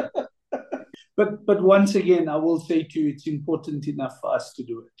 But once again, I will say to you, it's important enough for us to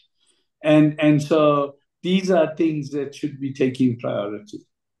do it. And so these are things that should be taking priority.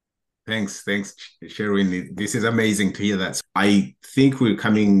 Thanks, Sherwin. This is amazing to hear that. So I think we're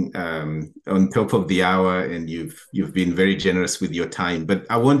coming on top of the hour, and you've been very generous with your time. But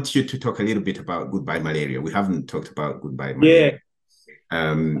I want you to talk a little bit about Goodbye Malaria. We haven't talked about Goodbye Malaria.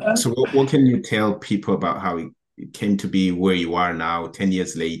 Yeah. So what can you tell people about how it came to be where you are now, 10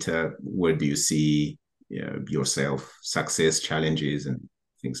 years later? Where do you see yourself, success, challenges, and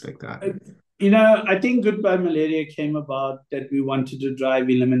things like that? I think Goodbye Malaria came about that we wanted to drive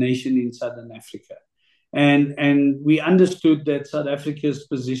elimination in Southern Africa. And we understood that South Africa's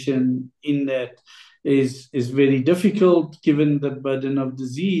position in that is very difficult given the burden of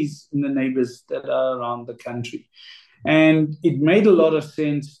disease in the neighbors that are around the country. And it made a lot of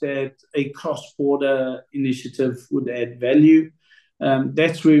sense that a cross-border initiative would add value.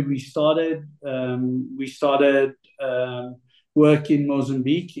 That's where we started. We started work in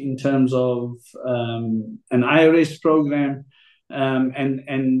Mozambique in terms of an IRS program.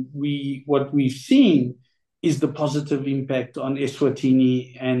 And what we've seen is the positive impact on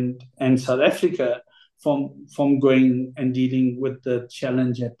eSwatini and South Africa from going and dealing with the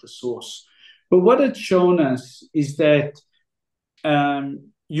challenge at the source. But what it's shown us is that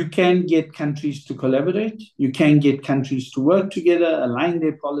you can get countries to collaborate, you can get countries to work together, align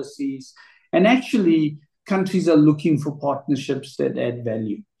their policies, and actually countries are looking for partnerships that add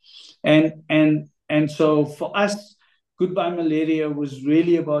value. And so for us, Goodbye Malaria was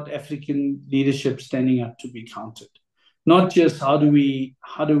really about African leadership standing up to be counted, not just how do we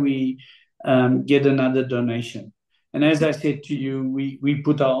get another donation. And as I said to you, we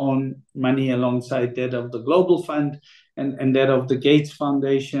put our own money alongside that of the Global Fund and that of the Gates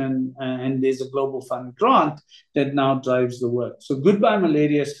Foundation, and there's a Global Fund grant that now drives the work. So Goodbye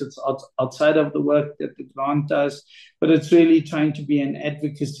Malaria sits outside of the work that the grant does, but it's really trying to be an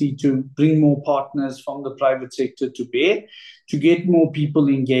advocacy to bring more partners from the private sector to bear, to get more people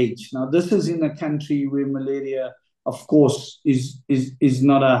engaged. Now, this is in a country where malaria, of course, is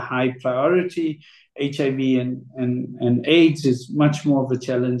not a high priority. HIV and AIDS is much more of a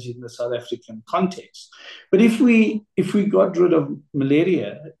challenge in the South African context. But if we got rid of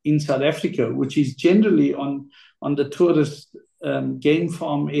malaria in South Africa, which is generally on the tourist game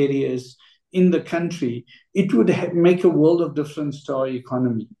farm areas in the country, it would make a world of difference to our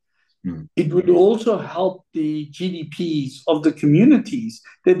economy. It would also help the GDPs of the communities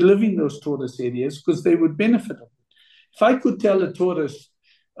that live in those tourist areas, because they would benefit of it. If I could tell a tourist,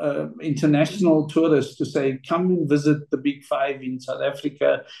 international tourists, to say, come and visit the Big Five in South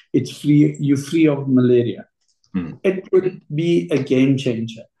Africa, it's free, you're free of malaria. It would be a game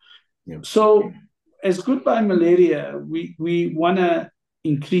changer. Yeah. So as Goodbye Malaria, we want to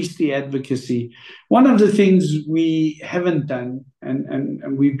increase the advocacy. One of the things we haven't done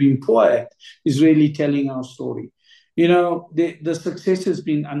and we've been poor at is really telling our story. You know, the success has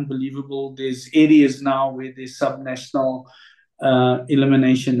been unbelievable. There's areas now where there's subnational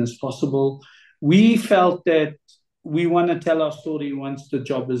elimination is possible. We felt that we want to tell our story once the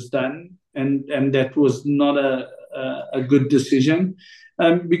job is done, and that was not a good decision,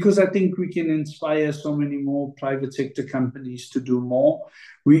 because I think we can inspire so many more private sector companies to do more.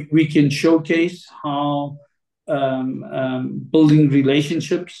 We can showcase how building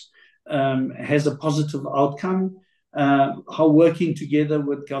relationships has a positive outcome, how working together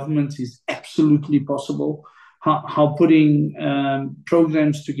with governments is absolutely possible, how putting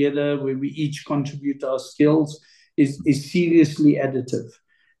programs together where we each contribute our skills is seriously additive.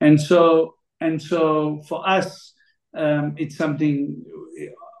 And so for us, it's something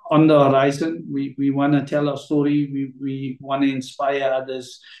on the horizon. We want to tell our story. We want to inspire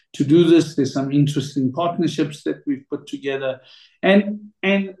others to do this. There's some interesting partnerships that we've put together. And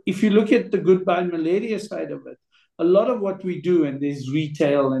if you look at the Goodbye Malaria side of it, a lot of what we do, and there's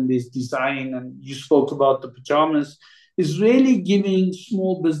retail and there's design, and you spoke about the pajamas, is really giving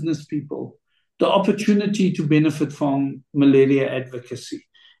small business people the opportunity to benefit from malaria advocacy.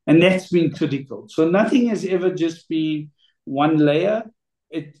 And that's been critical. So nothing has ever just been one layer.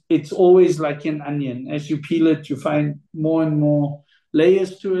 It's always like an onion. As you peel it, you find more and more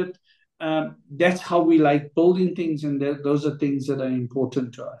layers to it. That's how we like building things, and those are things that are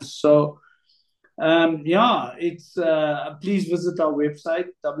important to us. So it's please visit our website,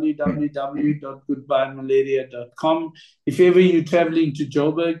 www.goodbyemalaria.com. If ever you're traveling to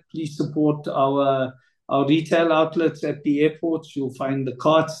Joburg, please support our retail outlets at the airports. You'll find the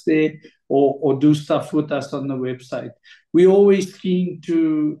carts there, or do stuff with us on the website. We're always keen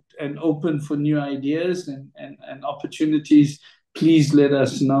to and open for new ideas and opportunities. Please let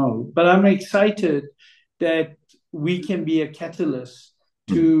us know. But I'm excited that we can be a catalyst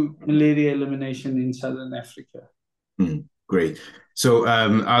to malaria elimination in Southern Africa. Great. So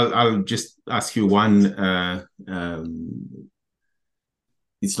I'll just ask you one.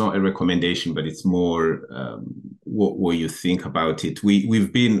 It's not a recommendation, but it's more what you think about it.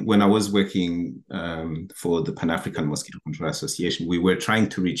 We've been, when I was working for the Pan-African Mosquito Control Association, we were trying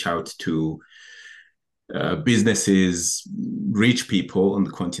to reach out to businesses, rich people on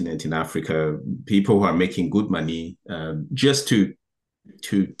the continent in Africa, people who are making good money, just to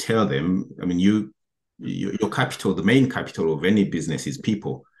tell them, I mean, your capital, the main capital of any business is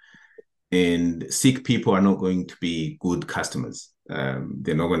people, and sick people are not going to be good customers.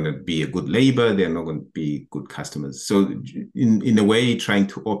 They're not going to be a good labor. They're not going to be good customers. So in a way, trying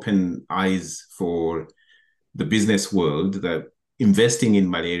to open eyes for the business world that investing in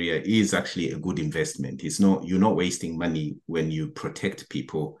malaria is actually a good investment. It's not, you're not wasting money when you protect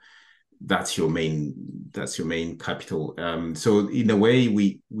people. That's your main capital. So in a way,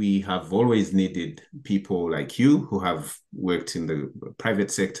 we have always needed people like you who have worked in the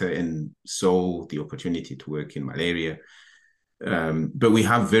private sector and saw the opportunity to work in malaria. But we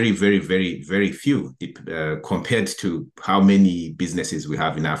have very, very, very, very few compared to how many businesses we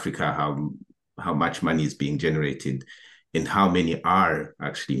have in Africa, how much money is being generated, and how many are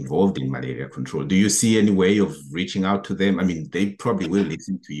actually involved in malaria control. Do you see any way of reaching out to them? I mean, they probably will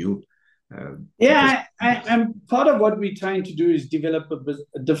listen to you. Yeah, and part of what we're trying to do is develop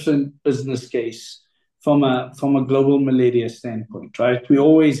a different business case from a global malaria standpoint, right? We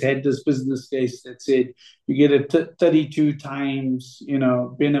always had this business case that said you get a 32 times,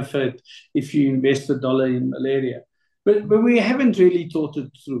 benefit if you invest $1 in malaria. But we haven't really thought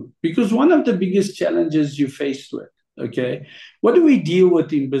it through, because one of the biggest challenges you're faced with, okay, what do we deal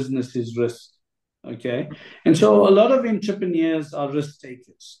with in business is risk, okay? And so a lot of entrepreneurs are risk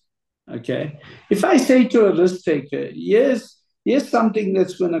takers, okay? If I say to a risk taker, here's something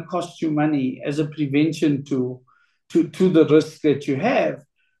that's going to cost you money as a prevention to the risk that you have,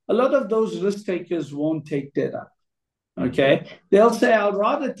 a lot of those risk takers won't take that up, okay? They'll say, I'd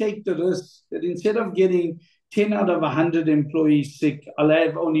rather take the risk that instead of getting 10 out of 100 employees sick, I'll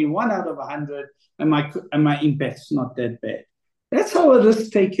have only 1 out of 100, and my impact's not that bad. That's how a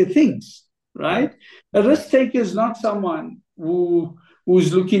risk taker thinks, right? A risk taker is not someone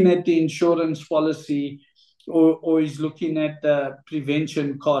who's looking at the insurance policy or is looking at the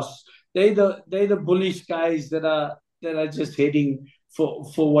prevention costs. They're the bullish guys that are just heading for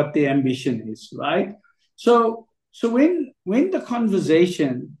what their ambition is, right? So when the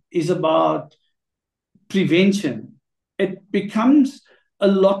conversation is about prevention, it becomes a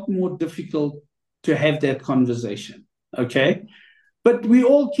lot more difficult to have that conversation, okay? But we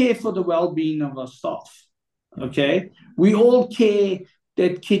all care for the well-being of our staff, okay? We all care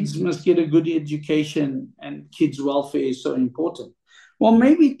that kids must get a good education and kids' welfare is so important. Well,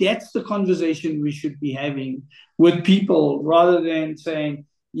 maybe that's the conversation we should be having with people rather than saying,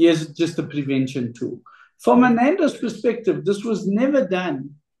 yes, just a prevention tool. From a Nando's perspective, this was never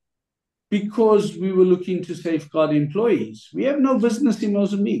done because we were looking to safeguard employees. We have no business in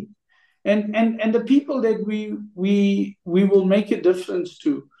Mozambique. And the people that we will make a difference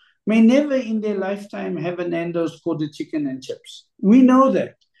to may never in their lifetime have a Nando's quarter chicken and chips. We know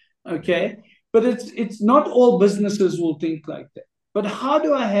that, okay? But it's not all businesses will think like that. But how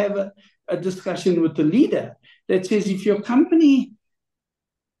do I have a discussion with the leader that says, if your company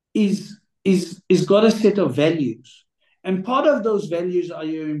is got a set of values, and part of those values are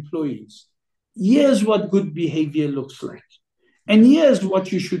your employees, here's what good behavior looks like. And here's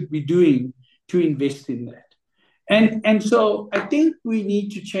what you should be doing to invest in that. And so I think we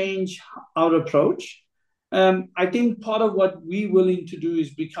need to change our approach. I think part of what we're willing to do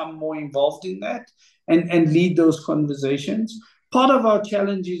is become more involved in that and lead those conversations. Part of our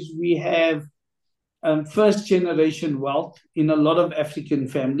challenge is we have first generation wealth in a lot of African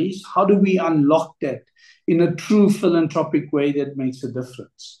families. How do we unlock that in a true philanthropic way that makes a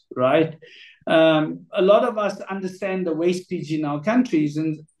difference, right? A lot of us understand the wastage in our countries,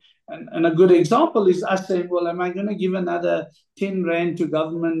 and a good example is us saying, well, am I going to give another 10 Rand to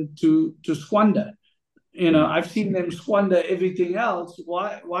government to squander? I've seen them squander everything else.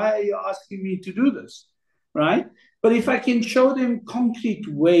 Why are you asking me to do this, right? But if I can show them concrete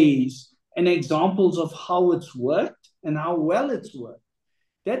ways and examples of how it's worked and how well it's worked,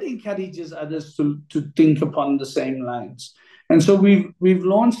 that encourages others to think upon the same lines. And so we've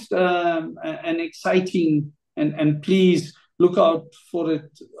launched an exciting, and please look out for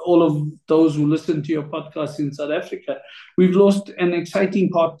it, all of those who listen to your podcast in South Africa. We've launched an exciting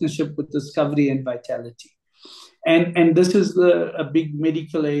partnership with Discovery and Vitality. And this is a big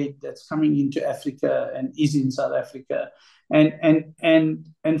medical aid that's coming into Africa and is in South Africa.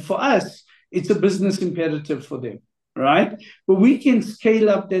 And for us, it's a business imperative for them, right? But we can scale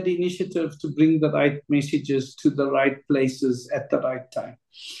up that initiative to bring the right messages to the right places at the right time.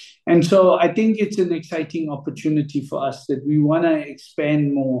 And so I think it's an exciting opportunity for us that we want to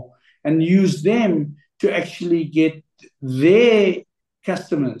expand more and use them to actually get their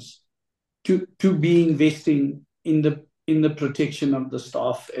customers to be investing in the protection of the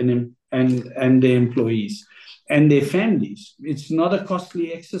staff and their employees and their families. It's not a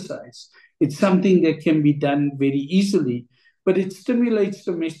costly exercise. It's something that can be done very easily, but it stimulates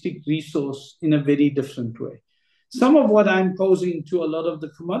domestic resource in a very different way. Some of what I'm posing to a lot of the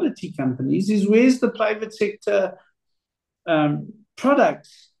commodity companies is where's the private sector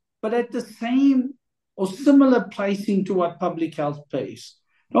products, but at the same or similar pricing to what public health pays.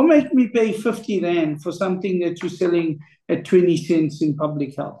 Don't make me pay 50 Rand for something that you're selling at 20 cents in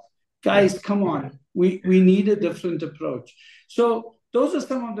public health. Guys, come on. We need a different approach. So those are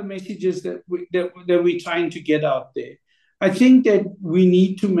some of the messages that we're trying to get out there. I think that we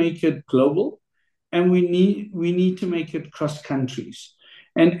need to make it global, and we need to make it cross countries.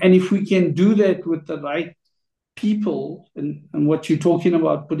 And if we can do that with the right people, and what you're talking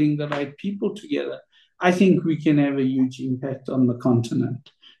about, putting the right people together, I think we can have a huge impact on the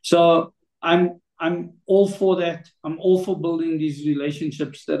continent. So I'm all for that. I'm all for building these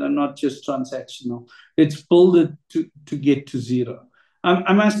relationships that are not just transactional. Let's build it to get to zero.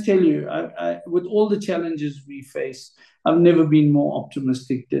 I must tell you, with all the challenges we face, I've never been more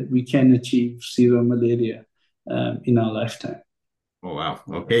optimistic that we can achieve zero malaria in our lifetime. Oh, wow.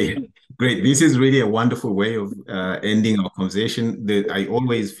 Okay, great. This is really a wonderful way of ending our conversation. I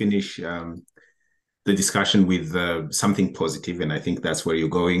always finish the discussion with something positive, and I think that's where you're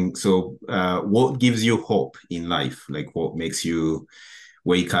going. So what gives you hope in life? Like, what makes you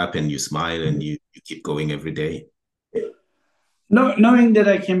wake up and you smile and you keep going every day? Knowing that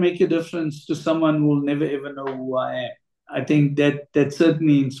I can make a difference to someone who will never ever know who I am. I think that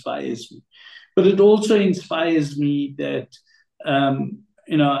certainly inspires me. But it also inspires me that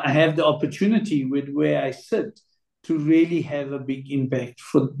I have the opportunity with where I sit to really have a big impact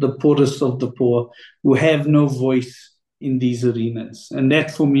for the poorest of the poor who have no voice in these arenas. And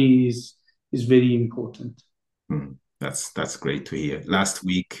that for me is very important. That's great to hear. Last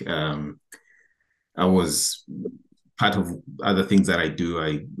week, I was part of other things that I do.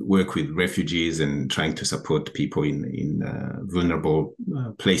 I work with refugees and trying to support people in vulnerable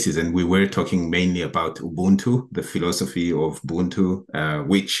places. And we were talking mainly about Ubuntu, the philosophy of Ubuntu,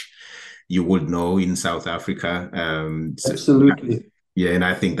 which you would know in South Africa. Absolutely. So, yeah, and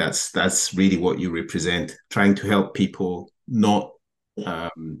I think that's really what you represent, trying to help people, not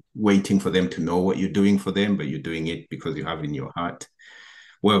waiting for them to know what you're doing for them, but you're doing it because you have it in your heart.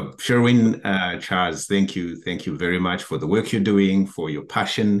 Well, Sherwin Charles, thank you very much for the work you're doing, for your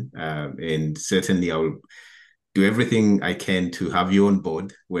passion, and certainly I'll do everything I can to have you on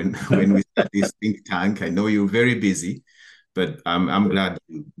board when we start this think tank. I know you're very busy, but I'm glad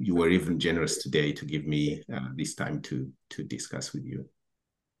you were even generous today to give me this time to discuss with you.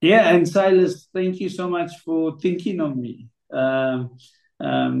 Yeah, and Silas, thank you so much for thinking of me.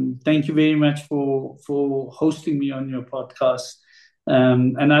 Thank you very much for hosting me on your podcast.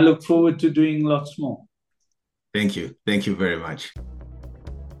 And I look forward to doing lots more. Thank you. Thank you very much.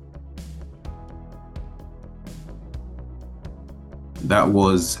 That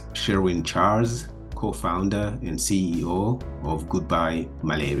was Sherwin Charles, co-founder and CEO of Goodbye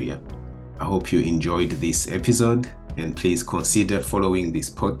Malaria. I hope you enjoyed this episode, and please consider following this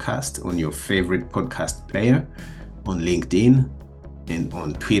podcast on your favorite podcast player, on LinkedIn, and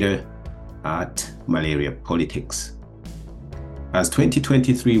on Twitter at Malaria Politics. As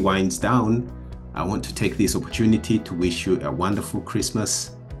 2023 winds down, I want to take this opportunity to wish you a wonderful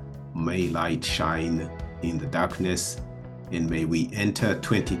Christmas. May light shine in the darkness, and may we enter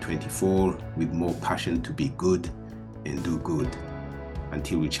 2024 with more passion to be good and do good.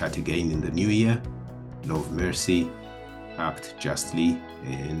 Until we chat again in the new year, love mercy, act justly,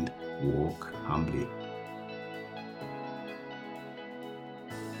 and walk humbly.